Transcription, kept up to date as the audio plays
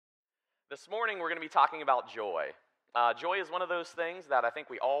This morning we're going to be talking about joy. Joy is one of those things that I think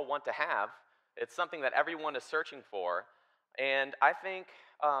we all want to have. It's something that everyone is searching for. And I think,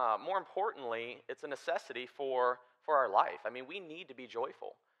 more importantly, it's a necessity for our life. I mean, we need to be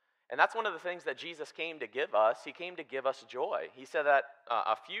joyful. And that's one of the things that Jesus came to give us. He came to give us joy. He said that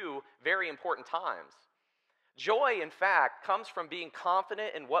a few very important times. Joy, in fact, comes from being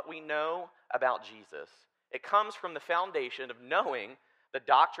confident in what we know about Jesus. It comes from the foundation of knowing the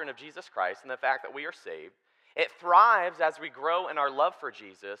doctrine of Jesus Christ and the fact that we are saved. It thrives as we grow in our love for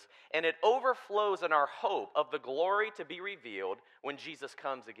Jesus, and it overflows in our hope of the glory to be revealed when Jesus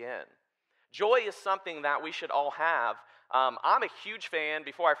comes again. Joy is something that we should all have. I'm a huge fan.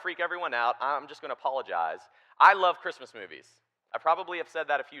 Before I freak everyone out, I'm just going to apologize. I love Christmas movies. I probably have said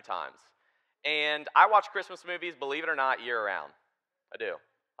that a few times. And I watch Christmas movies, believe it or not, year-round. I do.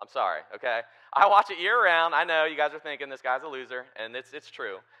 I'm sorry, okay? I watch it year-round. I know you guys are thinking this guy's a loser, and it's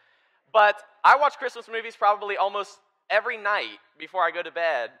true. But I watch Christmas movies probably almost every night before I go to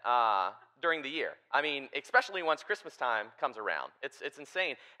bed during the year. I mean, especially once Christmas time comes around. It's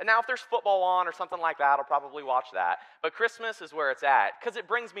insane. And now if there's football on or something like that, I'll probably watch that. But Christmas is where it's at because it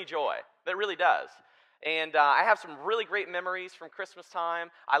brings me joy. It really does. And I have some really great memories from Christmas time.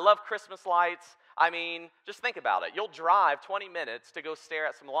 I love Christmas lights. I mean, just think about it. You'll drive 20 minutes to go stare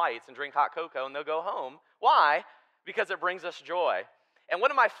at some lights and drink hot cocoa, and they'll go home. Why? Because it brings us joy. And one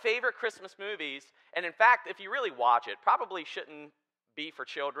of my favorite Christmas movies, and in fact, if you really watch it, probably shouldn't be for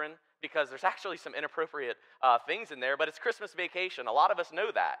children because there's actually some inappropriate things in there, but it's Christmas Vacation. A lot of us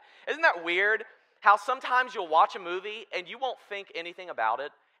know that. Isn't that weird how sometimes you'll watch a movie and you won't think anything about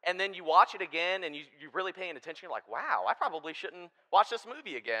it, and then you watch it again and you're really paying attention. You're like, wow, I probably shouldn't watch this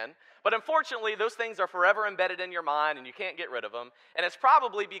movie again. But unfortunately, those things are forever embedded in your mind and you can't get rid of them. And it's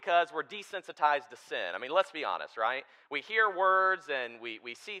probably because we're desensitized to sin. I mean, let's be honest, right? We hear words and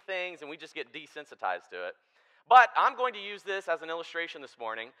we see things and we just get desensitized to it. But I'm going to use this as an illustration this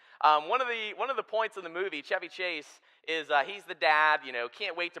morning. One of the points in the movie, Chevy Chase, is he's the dad,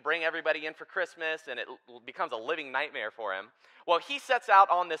 can't wait to bring everybody in for Christmas, and it becomes a living nightmare for him. Well, he sets out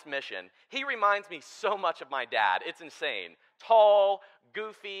on this mission. He reminds me so much of my dad. It's insane. Tall,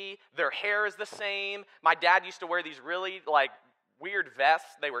 goofy, their hair is the same. My dad used to wear these really, weird vests.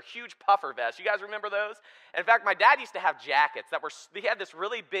 They were huge puffer vests. You guys remember those? In fact, my dad used to have jackets he had this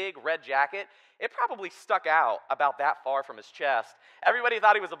really big red jacket. It probably stuck out about that far from his chest. Everybody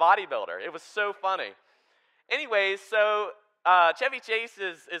thought he was a bodybuilder. It was so funny. Anyways, so Chevy Chase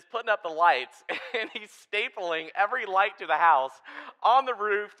is putting up the lights, and he's stapling every light to the house, on the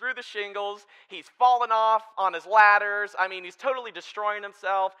roof, through the shingles. He's falling off on his ladders. I mean, he's totally destroying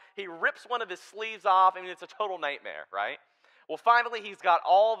himself. He rips one of his sleeves off. I mean, it's a total nightmare, right? Well, finally, he's got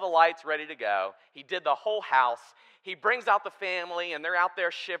all the lights ready to go. He did the whole house. He brings out the family, and they're out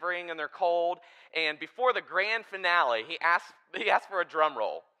there shivering, and they're cold. And before the grand finale, he asked for a drum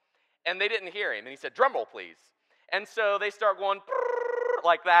roll. And they didn't hear him. And he said, "Drum roll, please." And so they start going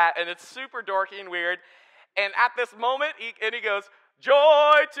like that, and it's super dorky and weird. And at this moment, he goes,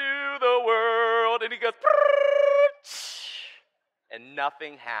 "Joy to the world." And he goes, and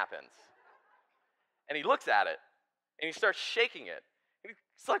nothing happens. And he looks at it, and he starts shaking it.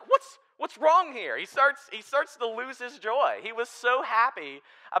 He's like, what's wrong here? He starts to lose his joy. He was so happy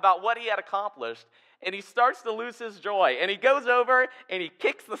about what he had accomplished, and he starts to lose his joy. And he goes over and he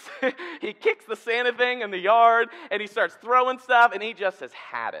kicks the Santa thing in the yard, and he starts throwing stuff, and he just has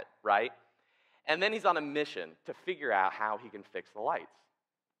had it, right? And then he's on a mission to figure out how he can fix the lights.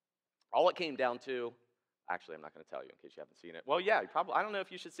 All it came down to, actually, I'm not going to tell you in case you haven't seen it. Well, yeah, I don't know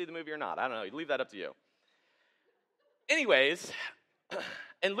if you should see the movie or not. I don't know. You leave that up to you. Anyways,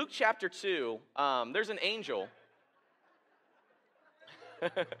 in Luke chapter 2, there's an angel.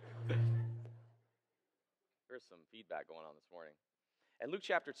 There's some feedback going on this morning. In Luke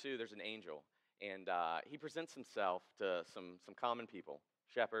chapter 2, there's an angel, and he presents himself to some common people,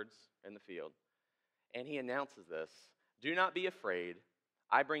 shepherds in the field, and he announces this: "Do not be afraid.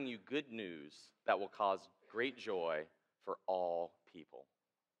 I bring you good news that will cause great joy for all people."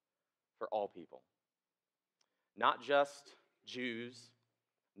 For all people. Not just Jews,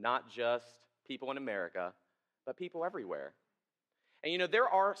 not just people in America, but people everywhere. And there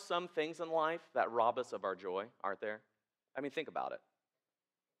are some things in life that rob us of our joy, aren't there? I mean, think about it.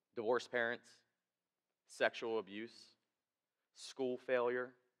 Divorced parents, sexual abuse, school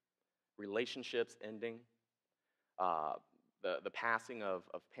failure, relationships ending, the passing of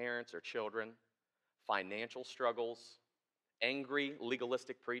parents or children, financial struggles, angry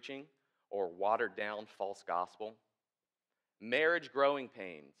legalistic preaching, or watered-down false gospel, marriage growing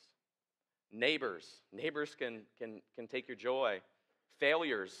pains, neighbors can take your joy,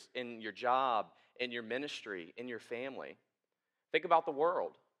 failures in your job, in your ministry, in your family. Think about the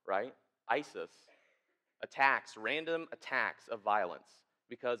world, right? ISIS, attacks, random attacks of violence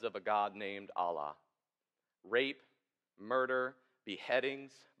because of a God named Allah. Rape, murder,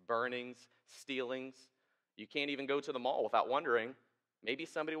 beheadings, burnings, stealings. You can't even go to the mall without wondering, maybe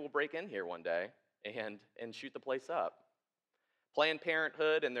somebody will break in here one day and shoot the place up. Planned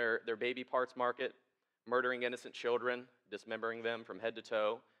Parenthood and their baby parts market, murdering innocent children, dismembering them from head to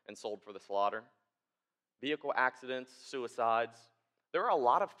toe, and sold for the slaughter. Vehicle accidents, suicides. There are a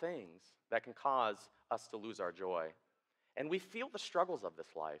lot of things that can cause us to lose our joy. And we feel the struggles of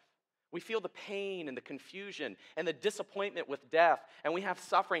this life. We feel the pain and the confusion and the disappointment with death, and we have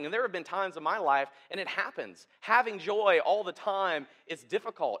suffering. And there have been times in my life, and it happens. Having joy all the time is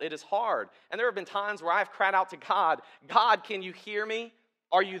difficult. It is hard. And there have been times where I've cried out to God, God, can you hear me?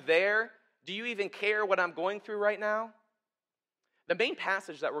 Are you there? Do you even care what I'm going through right now? The main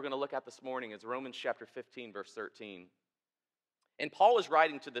passage that we're going to look at this morning is Romans chapter 15, verse 13. And Paul is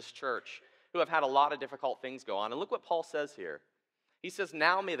writing to this church who have had a lot of difficult things go on. And look what Paul says here. He says,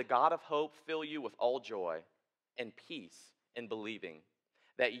 now may the God of hope fill you with all joy and peace in believing,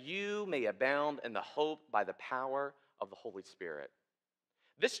 that you may abound in the hope by the power of the Holy Spirit.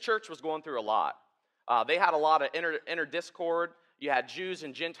 This church was going through a lot. They had a lot of inner discord. You had Jews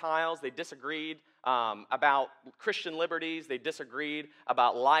and Gentiles. They disagreed about Christian liberties. They disagreed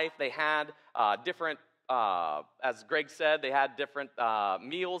about life. They had different as Greg said, they had different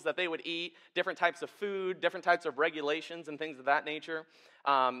meals that they would eat, different types of food, different types of regulations and things of that nature.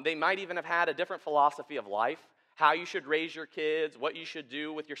 They might even have had a different philosophy of life, how you should raise your kids, what you should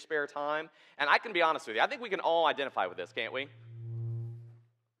do with your spare time. And I can be honest with you, I think we can all identify with this, can't we?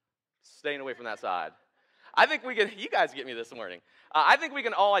 Staying away from that side. I think we can, you guys get me this morning. I think we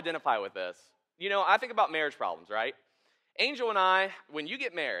can all identify with this. You know, I think about marriage problems, right? Angel and I, when you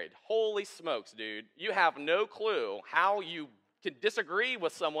get married, holy smokes, dude, you have no clue how you can disagree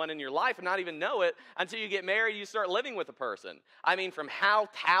with someone in your life and not even know it until you get married, you start living with a person. I mean, from how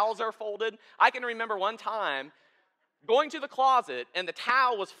towels are folded. I can remember one time going to the closet and the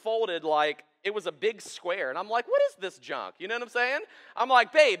towel was folded like it was a big square. And I'm like, what is this junk? You know what I'm saying? I'm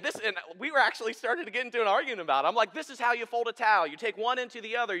like, babe, this, and we were actually starting to get into an argument about it. I'm like, this is how you fold a towel. You take one end to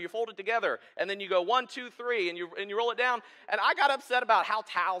the other, you fold it together, and then you go 1, 2, 3, and you roll it down. And I got upset about how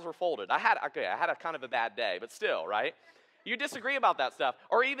towels were folded. I had a kind of a bad day, but still, right? You disagree about that stuff.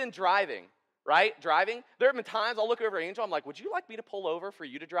 Or even driving, right? Driving. There have been times I'll look over at Angel, I'm like, would you like me to pull over for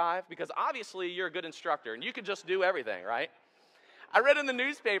you to drive? Because obviously you're a good instructor, and you can just do everything, right? I read in the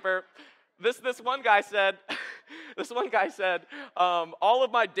newspaper, this one guy said, all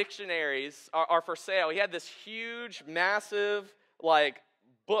of my dictionaries are for sale. He had this huge, massive, like,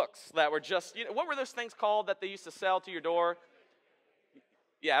 books that were just, you know, what were those things called that they used to sell to your door?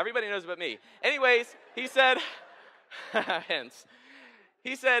 Yeah, everybody knows but me. Anyways, he said, hence,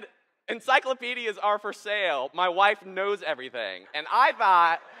 he said, encyclopedias are for sale. My wife knows everything. And I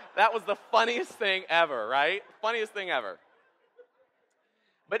thought that was the funniest thing ever, right? Funniest thing ever.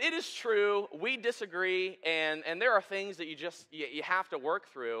 But it is true, we disagree, and there are things that you have to work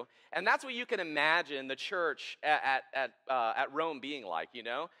through, and that's what you can imagine the church at Rome being like, you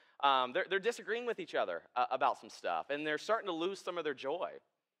know? They're disagreeing with each other about some stuff, and they're starting to lose some of their joy,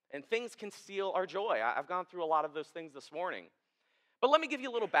 and things can steal our joy. I've gone through a lot of those things this morning. But let me give you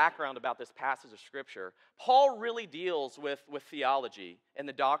a little background about this passage of Scripture. Paul really deals with theology and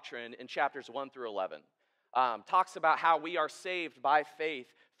the doctrine in chapters 1 through 11. Talks about how we are saved by faith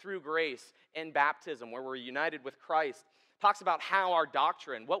through grace in baptism, where we're united with Christ. Talks about how our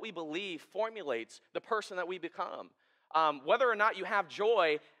doctrine, what we believe, formulates the person that we become. Whether or not you have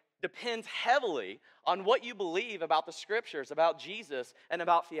joy depends heavily on what you believe about the Scriptures, about Jesus, and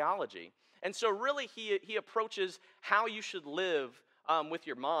about theology. And so really he approaches how you should live with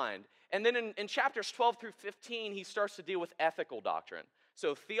your mind. And then in chapters 12 through 15, he starts to deal with ethical doctrine.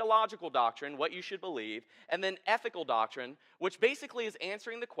 So theological doctrine, what you should believe, and then ethical doctrine, which basically is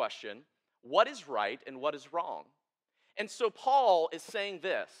answering the question, what is right and what is wrong? And so Paul is saying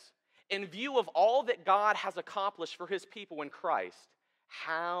this, in view of all that God has accomplished for his people in Christ,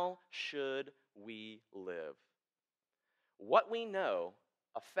 how should we live? What we know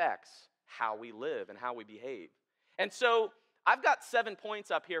affects how we live and how we behave. And so I've got 7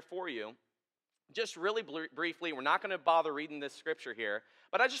 points up here for you. Just really briefly, we're not going to bother reading this scripture here,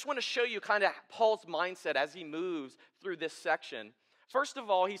 but I just want to show you kind of Paul's mindset as he moves through this section. First of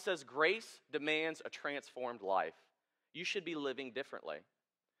all, he says grace demands a transformed life. You should be living differently.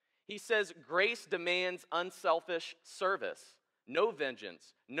 He says grace demands unselfish service, no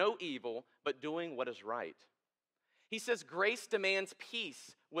vengeance, no evil, but doing what is right. He says grace demands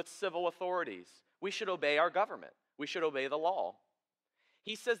peace with civil authorities. We should obey our government. We should obey the law.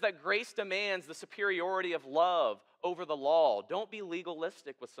 He says that grace demands the superiority of love over the law. Don't be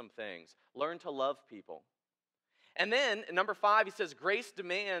legalistic with some things. Learn to love people. And then, number 5, he says grace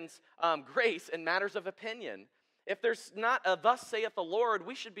demands grace in matters of opinion. If there's not a thus saith the Lord,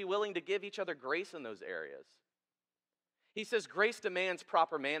 we should be willing to give each other grace in those areas. He says grace demands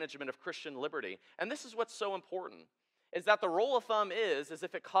proper management of Christian liberty. And this is what's so important, is that the rule of thumb is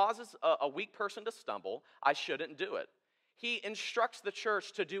if it causes a weak person to stumble, I shouldn't do it. He instructs the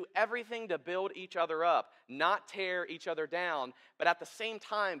church to do everything to build each other up, not tear each other down, but at the same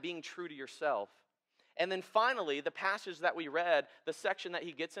time being true to yourself. And then finally, the passage that we read, the section that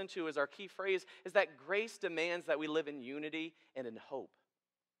he gets into is our key phrase, is that grace demands that we live in unity and in hope.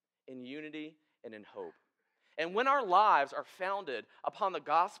 In unity and in hope. And when our lives are founded upon the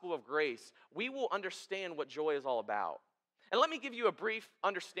gospel of grace, we will understand what joy is all about. And let me give you a brief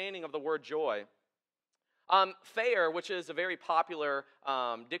understanding of the word joy. Thayer, which is a very popular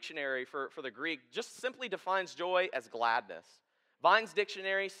dictionary for the Greek, just simply defines joy as gladness. Vine's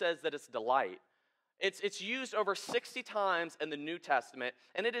dictionary says that it's delight. It's used over 60 times in the New Testament,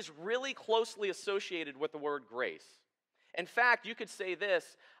 and it is really closely associated with the word grace. In fact, you could say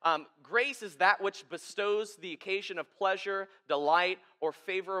this, grace is that which bestows the occasion of pleasure, delight, or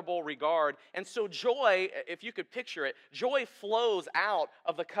favorable regard. And so joy, if you could picture it, joy flows out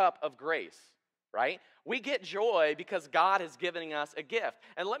of the cup of grace, right? We get joy because God is giving us a gift.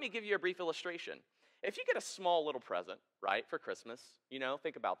 And let me give you a brief illustration. If you get a small little present, right, for Christmas,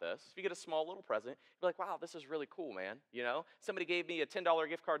 think about this. If you get a small little present, you're like, wow, this is really cool, man. Somebody gave me a $10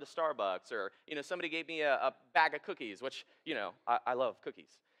 gift card to Starbucks, or, somebody gave me a bag of cookies, which, I love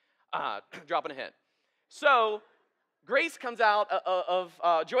cookies. Dropping a hint. So, grace comes out of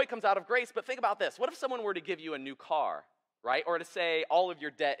joy comes out of grace, but think about this. What if someone were to give you a new car, right, or to say all of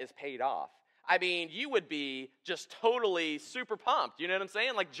your debt is paid off? I mean, you would be just totally super pumped. You know what I'm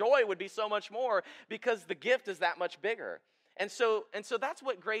saying? Like, joy would be so much more because the gift is that much bigger. And so that's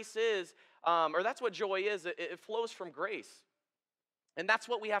what grace is, or that's what joy is. It flows from grace. And that's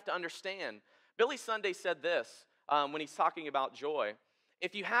what we have to understand. Billy Sunday said this when he's talking about joy.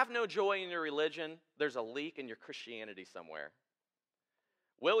 If you have no joy in your religion, there's a leak in your Christianity somewhere.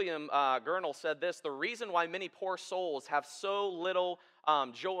 William Gurnall said this, the reason why many poor souls have so little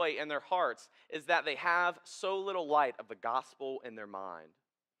joy in their hearts is that they have so little light of the gospel in their mind.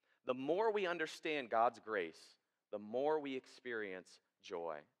 The more we understand God's grace, the more we experience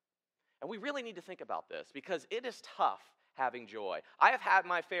joy. And we really need to think about this because it is tough having joy. I have had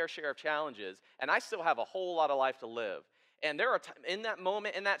my fair share of challenges, and I still have a whole lot of life to live. And there are times in that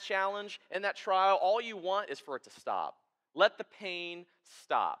moment, in that challenge, in that trial, all you want is for it to stop. Let the pain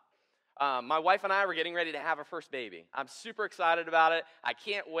stop. My wife and I were getting ready to have our first baby. I'm super excited about it. I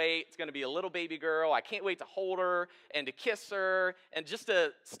can't wait. It's going to be a little baby girl. I can't wait to hold her and to kiss her and just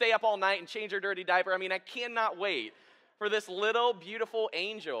to stay up all night and change her dirty diaper. I mean, I cannot wait for this little beautiful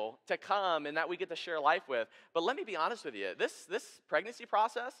angel to come and that we get to share life with. But let me be honest with you. This pregnancy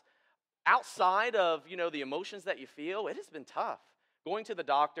process, outside of, the emotions that you feel, it has been tough. Going to the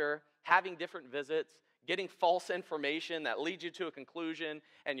doctor, having different visits, getting false information that leads you to a conclusion,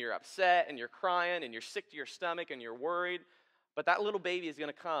 and you're upset, and you're crying, and you're sick to your stomach, and you're worried. But that little baby is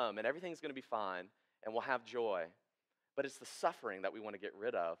going to come, and everything's going to be fine, and we'll have joy. But it's the suffering that we want to get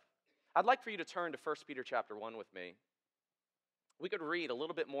rid of. I'd like for you to turn to 1 Peter chapter 1 with me. We could read a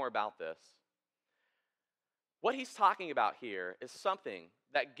little bit more about this. What he's talking about here is something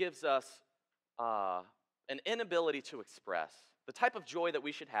that gives us an inability to express. The type of joy that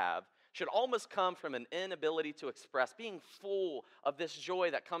we should have should almost come from an inability to express, being full of this joy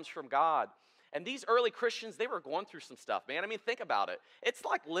that comes from God. And these early Christians, they were going through some stuff, man. I mean, think about it. It's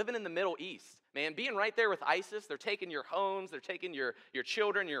like living in the Middle East, man. Being right there with ISIS, they're taking your homes, they're taking your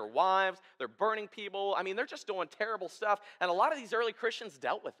children, your wives, they're burning people. I mean, they're just doing terrible stuff. And a lot of these early Christians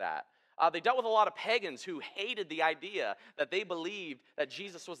dealt with that. They dealt with a lot of pagans who hated the idea that they believed that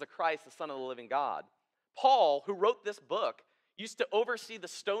Jesus was the Christ, the Son of the living God. Paul, who wrote this book, used to oversee the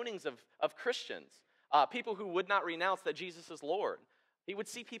stonings of Christians, people who would not renounce that Jesus is Lord. He would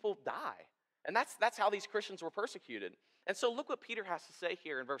see people die. And that's how these Christians were persecuted. And so look what Peter has to say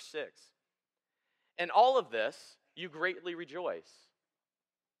here in verse 6. In all of this, you greatly rejoice,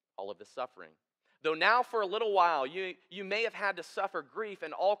 all of this suffering. Though now for a little while you may have had to suffer grief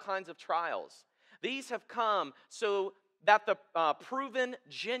and all kinds of trials. These have come so that the proven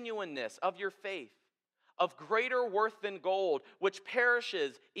genuineness of your faith, of greater worth than gold, which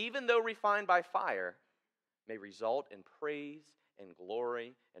perishes even though refined by fire, may result in praise and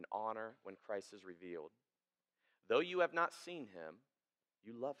glory and honor when Christ is revealed. though you have not seen him,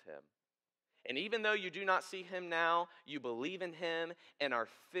 you love him. And even though you do not see him now, you believe in him and are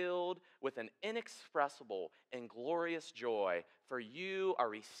filled with an inexpressible and glorious joy, for you are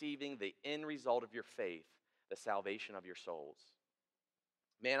receiving the end result of your faith, the salvation of your souls.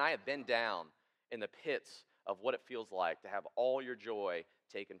 Man, I have been down in the pits of what it feels like to have all your joy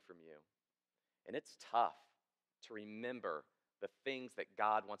taken from you. And it's tough to remember the things that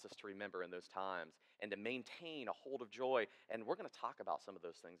God wants us to remember in those times and to maintain a hold of joy. And we're going to talk about some of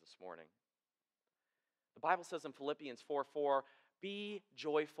those things this morning. The Bible says in Philippians 4:4, be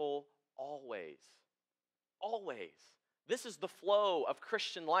joyful always. Always. This is the flow of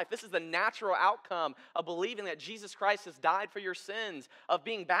Christian life. This is the natural outcome of believing that Jesus Christ has died for your sins, of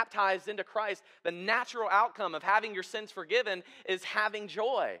being baptized into Christ. The natural outcome of having your sins forgiven is having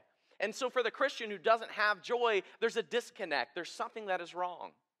joy. And so for the Christian who doesn't have joy, there's a disconnect. There's something that is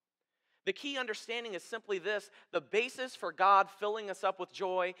wrong. The key understanding is simply this: the basis for God filling us up with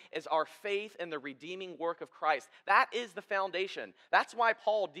joy is our faith in the redeeming work of Christ. That is the foundation. That's why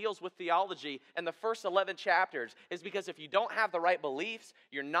Paul deals with theology in the first 11 chapters, is because if you don't have the right beliefs,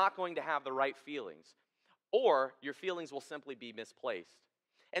 you're not going to have the right feelings, or your feelings will simply be misplaced.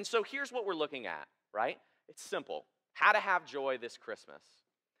 And so here's what we're looking at, right? It's simple. How to have joy this Christmas.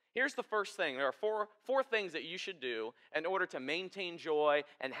 Here's the first thing. There are four things that you should do in order to maintain joy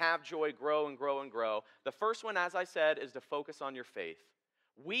and have joy grow and grow and grow. The first one, as I said, is to focus on your faith.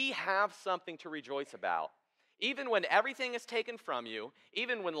 We have something to rejoice about. Even when everything is taken from you,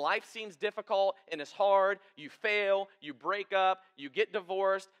 even when life seems difficult and is hard, you fail, you break up, you get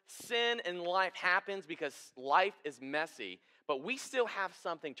divorced, sin in life happens because life is messy, but we still have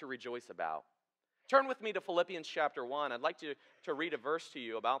something to rejoice about. Turn with me to Philippians chapter 1. I'd like to read a verse to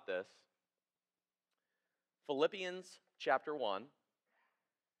you about this. Philippians chapter 1.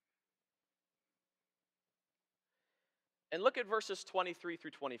 And look at verses 23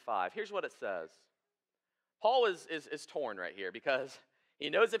 through 25. Here's what it says. Paul is torn right here because he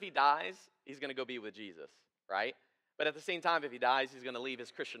knows if he dies, he's going to go be with Jesus, right? But at the same time, if he dies, he's going to leave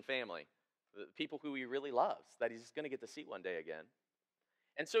his Christian family, the people who he really loves, that he's going to get to see one day again.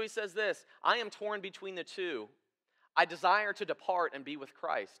 And so he says this: I am torn between the two. I desire to depart and be with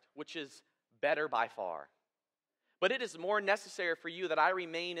Christ, which is better by far. But it is more necessary for you that I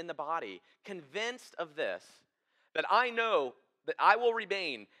remain in the body, convinced of this, that I know that I will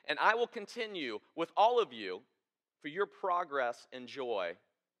remain and I will continue with all of you for your progress and joy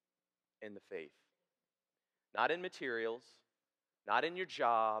in the faith. Not in materials, not in your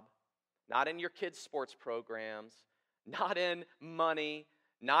job, not in your kids' sports programs, not in money,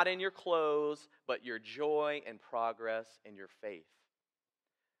 not in your clothes, but your joy and progress in your faith.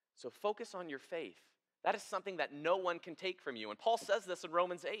 So focus on your faith. That is something that no one can take from you. And Paul says this in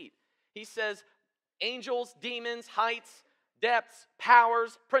Romans 8. He says, angels, demons, heights, depths,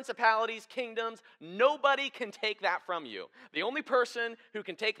 powers, principalities, kingdoms, nobody can take that from you. The only person who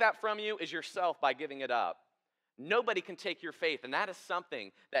can take that from you is yourself by giving it up. Nobody can take your faith, and that is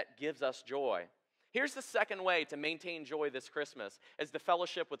something that gives us joy. Here's the second way to maintain joy this Christmas, is the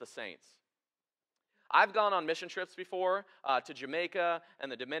fellowship with the saints. I've gone on mission trips before to Jamaica and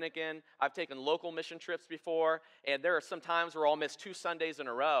the Dominican. I've taken local mission trips before, and there are some times where I'll miss 2 Sundays in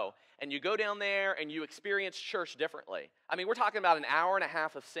a row. And you go down there and you experience church differently. I mean, we're talking about an hour and a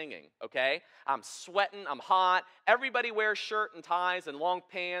half of singing, okay? I'm sweating, I'm hot. Everybody wears shirt and ties and long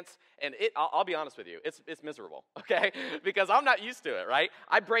pants, and I'll be honest with you, it's miserable, okay? Because I'm not used to it, right?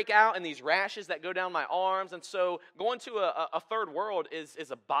 I break out in these rashes that go down my arms, and so going to a third world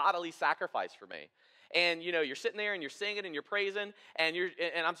is a bodily sacrifice for me. And, you know, you're sitting there and you're singing and you're praising, and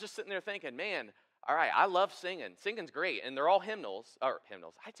I'm just sitting there thinking, man, all right, I love singing. Singing's great, and they're all hymnals. I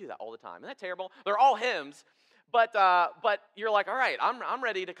do that all the time. Isn't that terrible? They're all hymns, but you're like, all right, I'm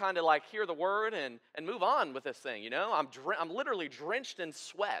ready to kind of like hear the word and move on with this thing, you know? I'm literally drenched in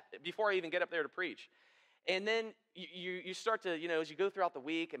sweat before I even get up there to preach. And then you start to, you know, as you go throughout the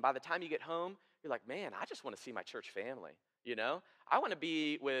week, and by the time you get home, you're like, man, I just want to see my church family. You know, I want to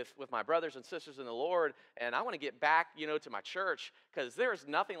be with my brothers and sisters in the Lord, and I want to get back, you know, to my church, because there is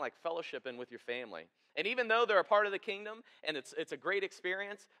nothing like fellowshipping with your family. And even though they're a part of the kingdom and it's a great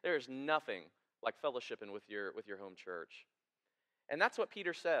experience, there is nothing like fellowshipping with your home church. And that's what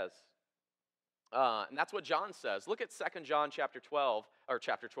Peter says. And that's what John says. Look at 2 John chapter 12,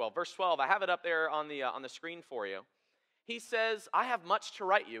 verse 12. I have it up there on the screen for you. He says, I have much to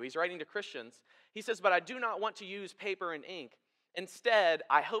write you. He's writing to Christians. He says, but I do not want to use paper and ink. Instead,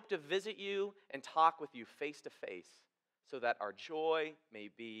 I hope to visit you and talk with you face to face so that our joy may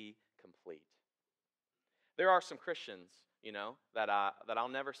be complete. There are some Christians that I'll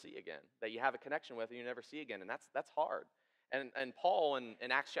never see again, that you have a connection with and you never see again, and that's hard. And Paul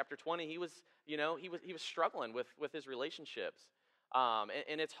in Acts chapter 20, he was struggling with his relationships,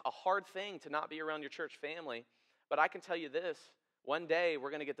 and it's a hard thing to not be around your church family. But I can tell you this: one day we're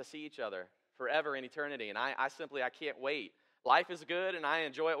going to get to see each other forever in eternity, and I can't wait. Life is good, and I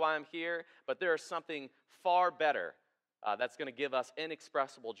enjoy it while I'm here, but there is something far better that's going to give us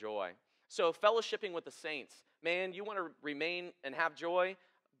inexpressible joy. So fellowshipping with the saints, man, you want to remain and have joy?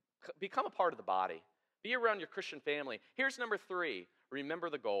 Become a part of the body. Be around your Christian family. Here's number 3. Remember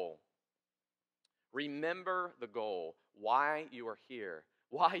the goal. Remember the goal. Why you are here.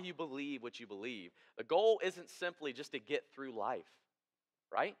 Why you believe what you believe. The goal isn't simply just to get through life,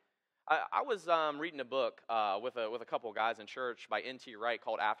 right? I was reading a book with a couple of guys in church by N.T. Wright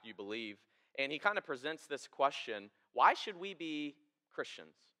called After You Believe, and he kind of presents this question: why should we be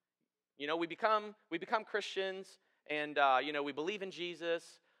Christians? We become Christians, and we believe in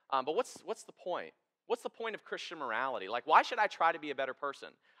Jesus, but what's the point? What's the point of Christian morality? Like, why should I try to be a better person?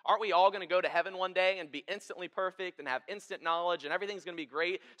 Aren't we all going to go to heaven one day and be instantly perfect and have instant knowledge and everything's going to be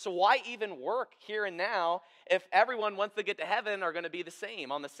great? So why even work here and now if everyone, once they get to heaven, are going to be the same,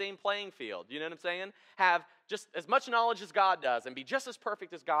 on the same playing field? You know what I'm saying? Have just as much knowledge as God does and be just as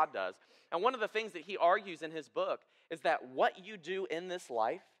perfect as God does. And one of the things that he argues in his book is that what you do in this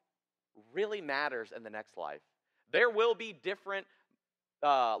life really matters in the next life. There will be different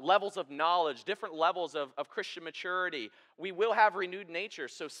levels of knowledge, different levels of Christian maturity. We will have renewed nature,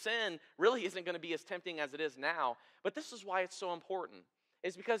 so sin really isn't going to be as tempting as it is now. But this is why it's so important,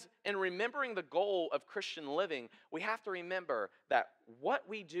 is because in remembering the goal of Christian living, we have to remember that what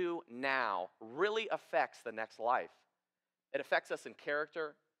we do now really affects the next life. It affects us in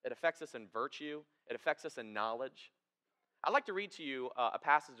character, it affects us in virtue, it affects us in knowledge. I'd like to read to you a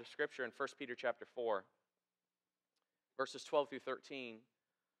passage of Scripture in 1 Peter chapter 4, verses 12 through 13,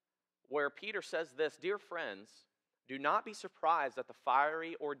 where Peter says this: "Dear friends, do not be surprised at the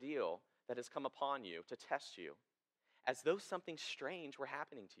fiery ordeal that has come upon you to test you, as though something strange were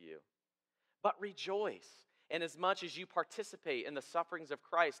happening to you. But rejoice inasmuch as you participate in the sufferings of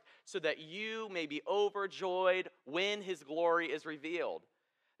Christ, so that you may be overjoyed when his glory is revealed."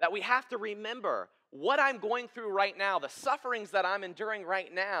 That we have to remember what I'm going through right now, the sufferings that I'm enduring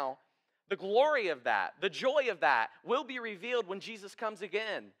right now, the glory of that, the joy of that will be revealed when Jesus comes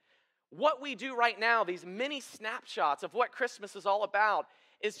again. What we do right now, these mini snapshots of what Christmas is all about,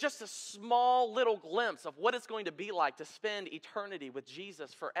 is just a small little glimpse of what it's going to be like to spend eternity with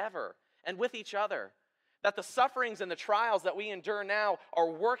Jesus forever and with each other. That the sufferings and the trials that we endure now are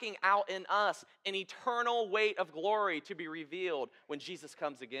working out in us an eternal weight of glory to be revealed when Jesus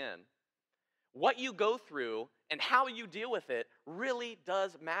comes again. What you go through and how you deal with it really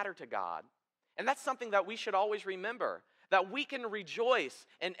does matter to God. And that's something that we should always remember, that we can rejoice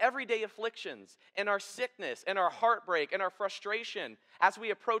in everyday afflictions, in our sickness, in our heartbreak, in our frustration as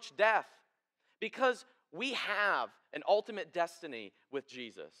we approach death, because we have an ultimate destiny with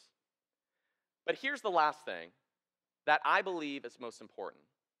Jesus. But here's the last thing that I believe is most important.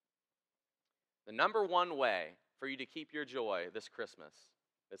 The number one way for you to keep your joy this Christmas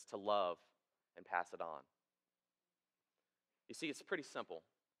is to love and pass it on. You see, it's pretty simple.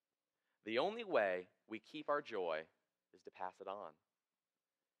 The only way we keep our joy is to pass it on.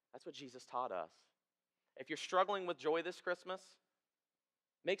 That's what Jesus taught us. If you're struggling with joy this Christmas,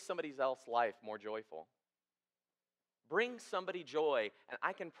 make somebody else's life more joyful. Bring somebody joy, and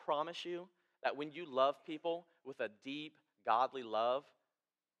I can promise you that when you love people with a deep, godly love,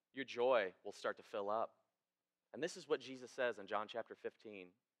 your joy will start to fill up. And this is what Jesus says in John chapter 15.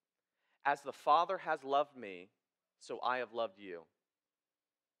 "As the Father has loved me, so I have loved you.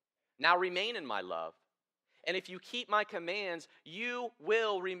 Now remain in my love. And if you keep my commands, you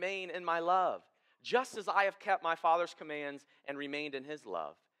will remain in my love, just as I have kept my Father's commands and remained in his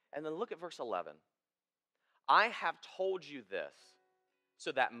love." And then look at verse 11. "I have told you this,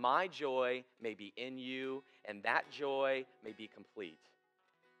 so that my joy may be in you, and that joy may be complete.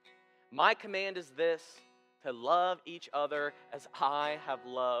 My command is this, to love each other as I have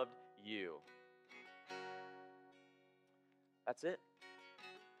loved you." That's it.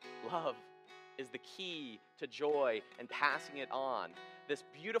 Love is the key to joy and passing it on. This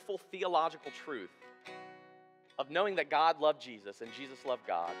beautiful theological truth of knowing that God loved Jesus and Jesus loved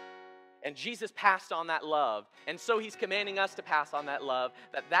God. And Jesus passed on that love, and so he's commanding us to pass on that love,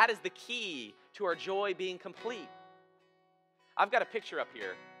 that is the key to our joy being complete. I've got a picture up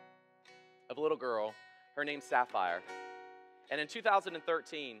here of a little girl. Her name's Sapphire. And in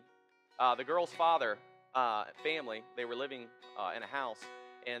 2013, the girl's father, family, they were living in a house,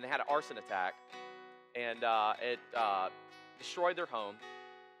 and they had an arson attack. And destroyed their home.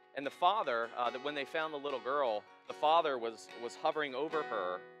 And the father, that when they found the little girl, the father was hovering over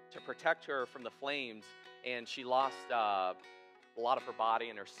her to protect her from the flames, and she lost a lot of her body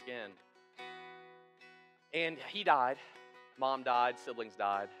and her skin. And he died. Mom died. Siblings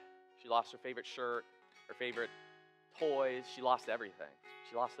died. She lost her favorite shirt, her favorite toys. She lost everything.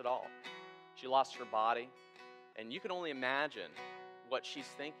 She lost it all. She lost her body. And you can only imagine what she's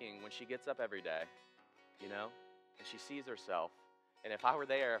thinking when she gets up every day, you know, and she sees herself. And if I were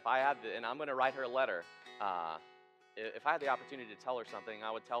there, and I'm going to write her a letter, if I had the opportunity to tell her something,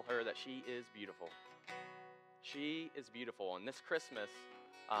 I would tell her that she is beautiful. She is beautiful. And this Christmas,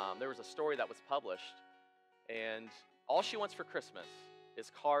 there was a story that was published, and all she wants for Christmas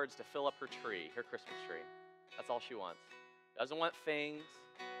is cards to fill up her tree, her Christmas tree. That's all she wants. She doesn't want things.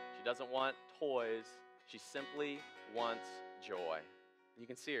 She doesn't want toys. She simply wants joy. You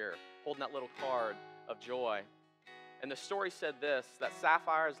can see her holding that little card of joy. And the story said this, that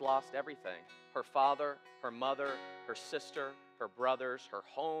Sapphire has lost everything. Her father, her mother, her sister, her brothers, her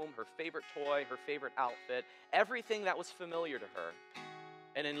home, her favorite toy, her favorite outfit, everything that was familiar to her.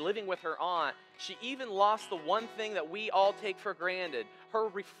 And in living with her aunt, she even lost the one thing that we all take for granted, her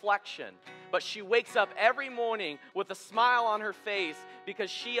reflection. But she wakes up every morning with a smile on her face because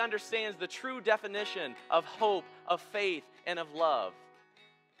she understands the true definition of hope, of faith, and of love.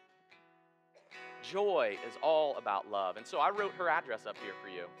 Joy is all about love. And so I wrote her address up here for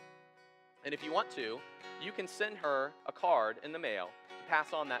you. And if you want to, you can send her a card in the mail to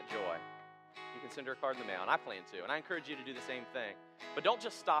pass on that joy. You can send her a card in the mail, and I plan to. And I encourage you to do the same thing. But don't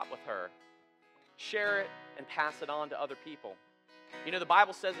just stop with her. Share it and pass it on to other people. You know, the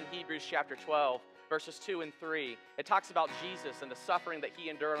Bible says in Hebrews chapter 12, verses 2 and 3, it talks about Jesus and the suffering that he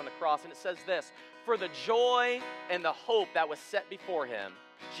endured on the cross. And it says this, for the joy and the hope that was set before him,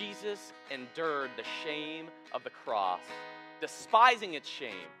 Jesus endured the shame of the cross. Despising its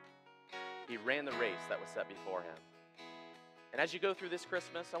shame, he ran the race that was set before him. And as you go through this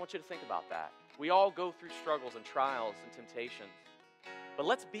Christmas, I want you to think about that. We all go through struggles and trials and temptations. But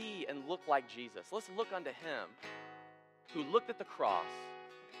let's be and look like Jesus. Let's look unto him who looked at the cross,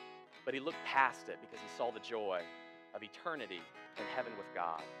 but he looked past it because he saw the joy of eternity in heaven with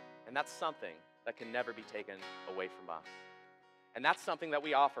God. And that's something that can never be taken away from us. And that's something that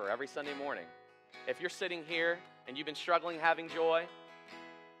we offer every Sunday morning. If you're sitting here and you've been struggling having joy,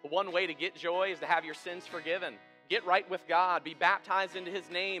 the one way to get joy is to have your sins forgiven. Get right with God. Be baptized into his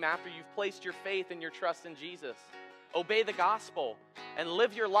name after you've placed your faith and your trust in Jesus. Obey the gospel and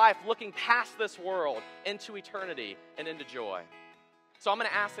live your life looking past this world into eternity and into joy. So I'm going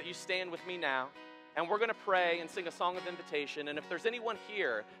to ask that you stand with me now, and we're going to pray and sing a song of invitation. And if there's anyone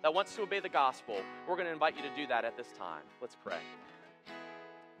here that wants to obey the gospel, we're going to invite you to do that at this time. Let's pray.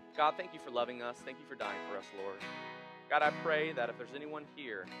 God, thank you for loving us. Thank you for dying for us, Lord. God, I pray that if there's anyone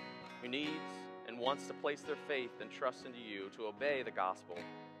here who needs and wants to place their faith and trust into you to obey the gospel,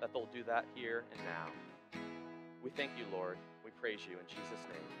 that they'll do that here and now. We thank you, Lord. We praise you in Jesus'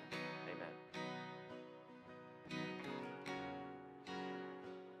 name.